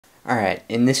Alright,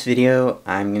 in this video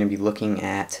I'm going to be looking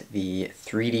at the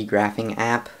 3D graphing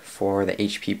app for the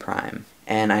HP Prime.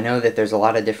 And I know that there's a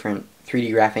lot of different 3D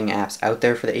graphing apps out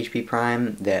there for the HP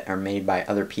Prime that are made by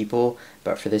other people,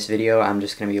 but for this video I'm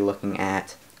just going to be looking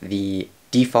at the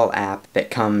default app that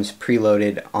comes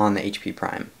preloaded on the HP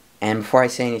Prime. And before I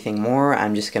say anything more,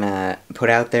 I'm just going to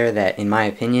put out there that, in my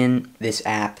opinion, this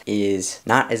app is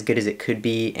not as good as it could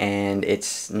be, and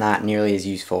it's not nearly as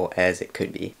useful as it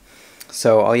could be.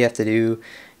 So all you have to do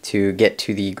to get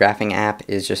to the graphing app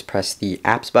is just press the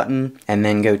apps button and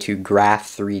then go to graph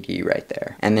 3D right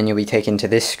there. And then you'll be taken to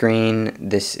this screen.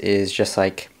 This is just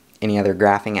like any other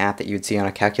graphing app that you would see on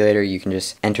a calculator. You can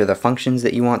just enter the functions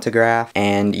that you want to graph,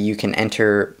 and you can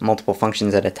enter multiple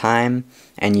functions at a time,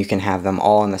 and you can have them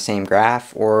all in the same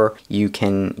graph, or you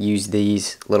can use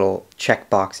these little check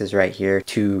boxes right here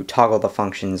to toggle the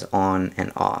functions on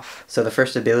and off. So the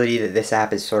first ability that this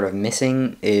app is sort of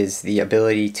missing is the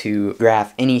ability to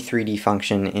graph any 3D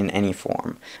function in any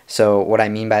form. So what I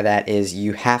mean by that is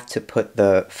you have to put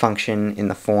the function in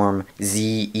the form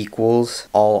z equals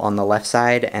all on the left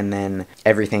side and then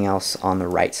everything else on the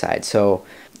right side. So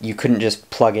you couldn't just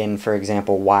plug in, for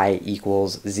example, y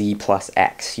equals z plus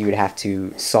x. You would have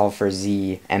to solve for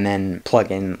z and then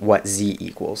plug in what z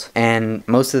equals. And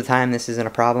most of the time this isn't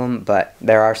a problem, but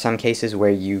there are some cases where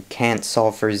you can't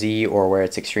solve for z or where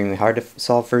it's extremely hard to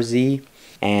solve for z.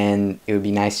 And it would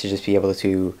be nice to just be able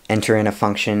to enter in a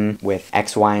function with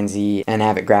x, y, and z and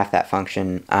have it graph that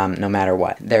function no matter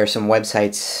what. There are some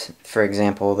websites, for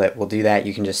example, that will do that.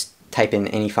 You can just type in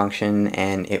any function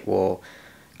and it will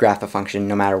graph the function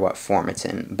no matter what form it's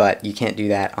in, but you can't do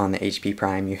that on the HP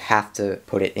Prime. You have to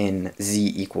put it in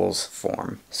z equals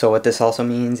form. So what this also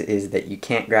means is that you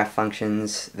can't graph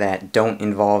functions that don't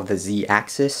involve the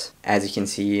z-axis. As you can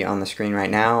see on the screen right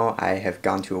now, I have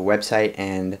gone to a website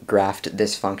and graphed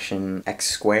this function x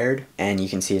squared, and you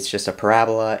can see it's just a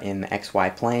parabola in the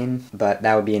xy plane, but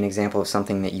that would be an example of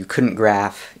something that you couldn't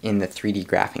graph in the 3D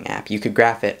graphing app. You could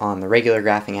graph it on the regular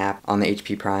graphing app on the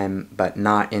HP Prime, but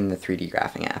not in the 3D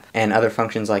graphing app. And other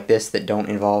functions like this that don't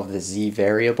involve the z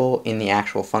variable in the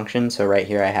actual function, so right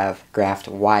here I have graphed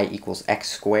y equals x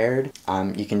squared.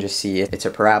 You can just see it's a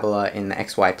parabola in the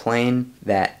xy plane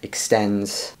that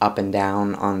extends up and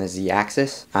down on the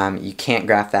z-axis. You can't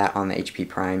graph that on the HP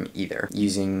Prime either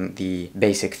using the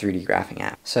basic 3D graphing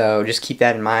app. So just keep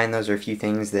that in mind. Those are a few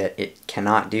things that it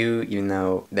cannot do, even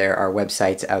though there are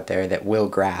websites out there that will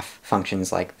graph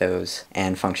functions like those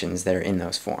and functions that are in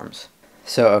those forms.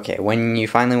 So okay, when you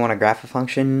finally want to graph a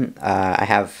function, I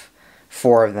have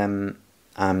 4 of them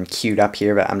queued up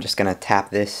here, but I'm just going to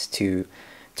tap this to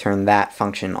turn that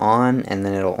function on, and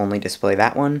then it'll only display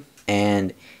that one.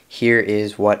 And here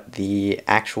is what the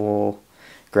actual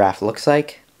graph looks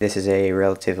like. This is a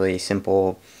relatively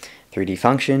simple 3D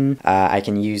function. I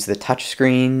can use the touch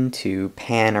screen to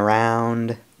pan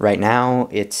around. Right now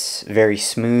it's very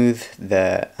smooth.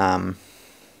 The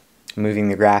moving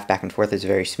the graph back and forth is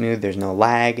very smooth, there's no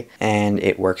lag, and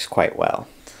it works quite well.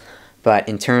 But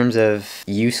in terms of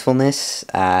usefulness,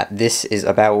 this is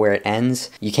about where it ends.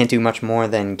 You can't do much more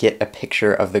than get a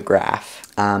picture of the graph.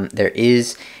 There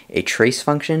is a trace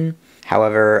function,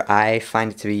 however I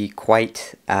find it to be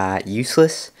quite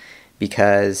useless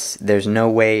because there's no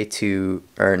way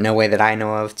that I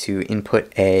know of to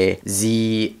input a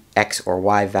z, x, or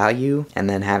y value and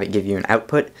then have it give you an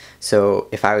output. So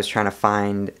if I was trying to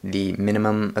find the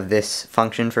minimum of this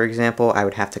function, for example, I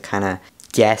would have to kind of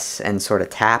guess and sort of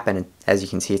tap, and as you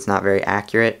can see it's not very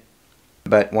accurate.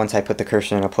 But once I put the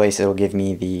cursor in a place, it'll give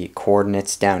me the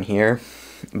coordinates down here,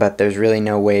 but there's really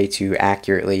no way to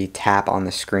accurately tap on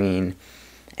the screen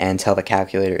and tell the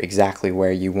calculator exactly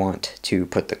where you want to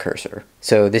put the cursor.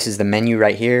 So this is the menu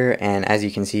right here, and as you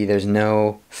can see there's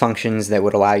no functions that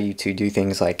would allow you to do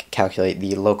things like calculate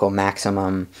the local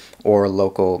maximum or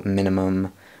local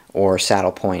minimum or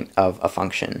saddle point of a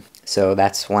function. So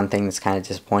that's one thing that's kind of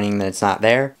disappointing, that it's not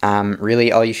there.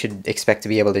 Really all you should expect to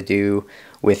be able to do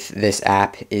with this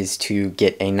app is to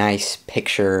get a nice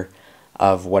picture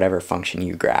of whatever function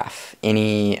you graph.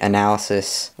 Any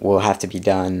analysis will have to be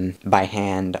done by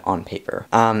hand on paper.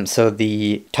 So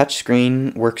the touch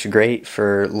screen works great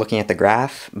for looking at the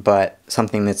graph, but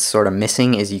something that's sort of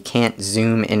missing is you can't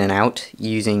zoom in and out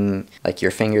using like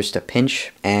your fingers to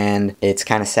pinch, and it's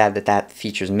kind of sad that that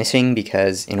feature's missing,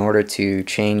 because in order to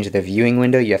change the viewing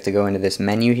window you have to go into this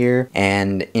menu here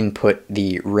and input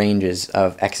the ranges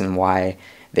of x and y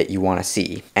that you want to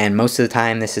see. And most of the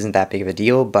time this isn't that big of a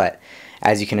deal, but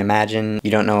as you can imagine,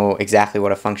 you don't know exactly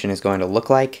what a function is going to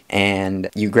look like, and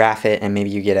you graph it and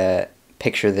maybe you get a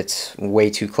picture that's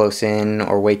way too close in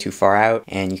or way too far out,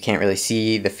 and you can't really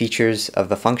see the features of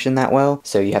the function that well,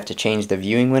 so you have to change the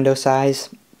viewing window size.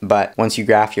 But once you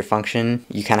graph your function,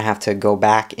 you kind of have to go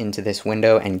back into this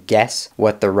window and guess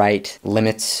what the right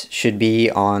limits should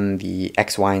be on the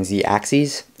X, Y, and Z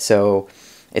axes. So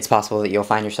it's possible that you'll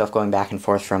find yourself going back and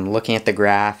forth from looking at the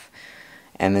graph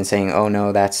and then saying, oh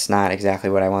no, that's not exactly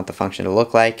what I want the function to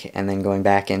look like, and then going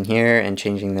back in here and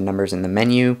changing the numbers in the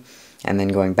menu, and then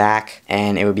going back.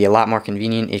 And it would be a lot more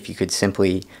convenient if you could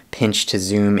simply pinch to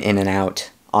zoom in and out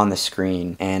on the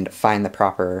screen and find the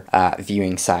proper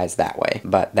viewing size that way,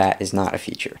 but that is not a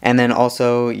feature. And then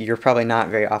also, you're probably not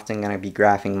very often going to be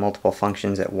graphing multiple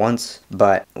functions at once,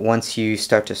 but once you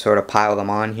start to sort of pile them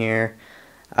on here,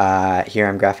 here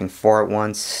I'm graphing 4 at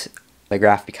once, the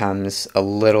graph becomes a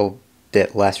little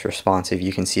bit less responsive.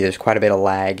 You can see there's quite a bit of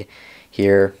lag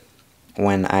here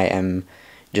when I am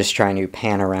just trying to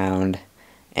pan around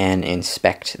and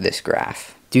inspect this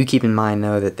graph. Do keep in mind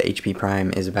though that the HP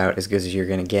prime is about as good as you're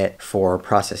going to get for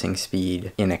processing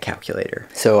speed in a calculator.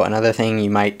 So another thing you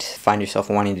might find yourself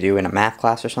wanting to do in a math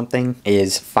class or something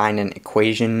is find an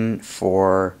equation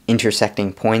for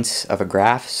intersecting points of a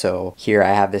graph. So here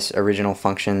I have this original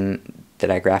function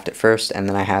that I graphed at first, and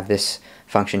then I have this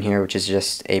function here which is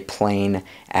just a plane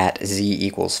at z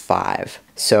equals 5.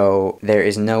 So there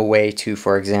is no way to,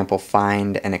 for example,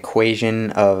 find an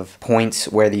equation of points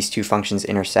where these two functions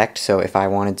intersect. So if I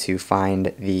wanted to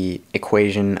find the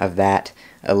equation of that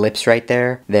ellipse right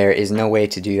there, there is no way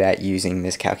to do that using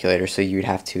this calculator, so you'd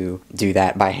have to do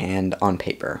that by hand on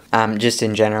paper. Just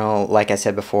in general, like I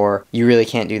said before, you really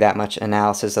can't do that much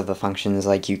analysis of the functions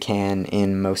like you can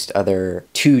in most other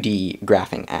 2D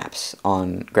graphing apps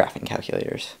on graphing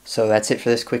calculators. So that's it for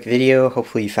this quick video.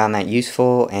 Hopefully you found that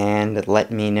useful, and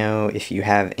let me know if you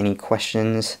have any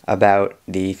questions about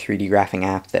the 3D graphing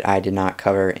app that I did not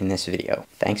cover in this video.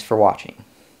 Thanks for watching.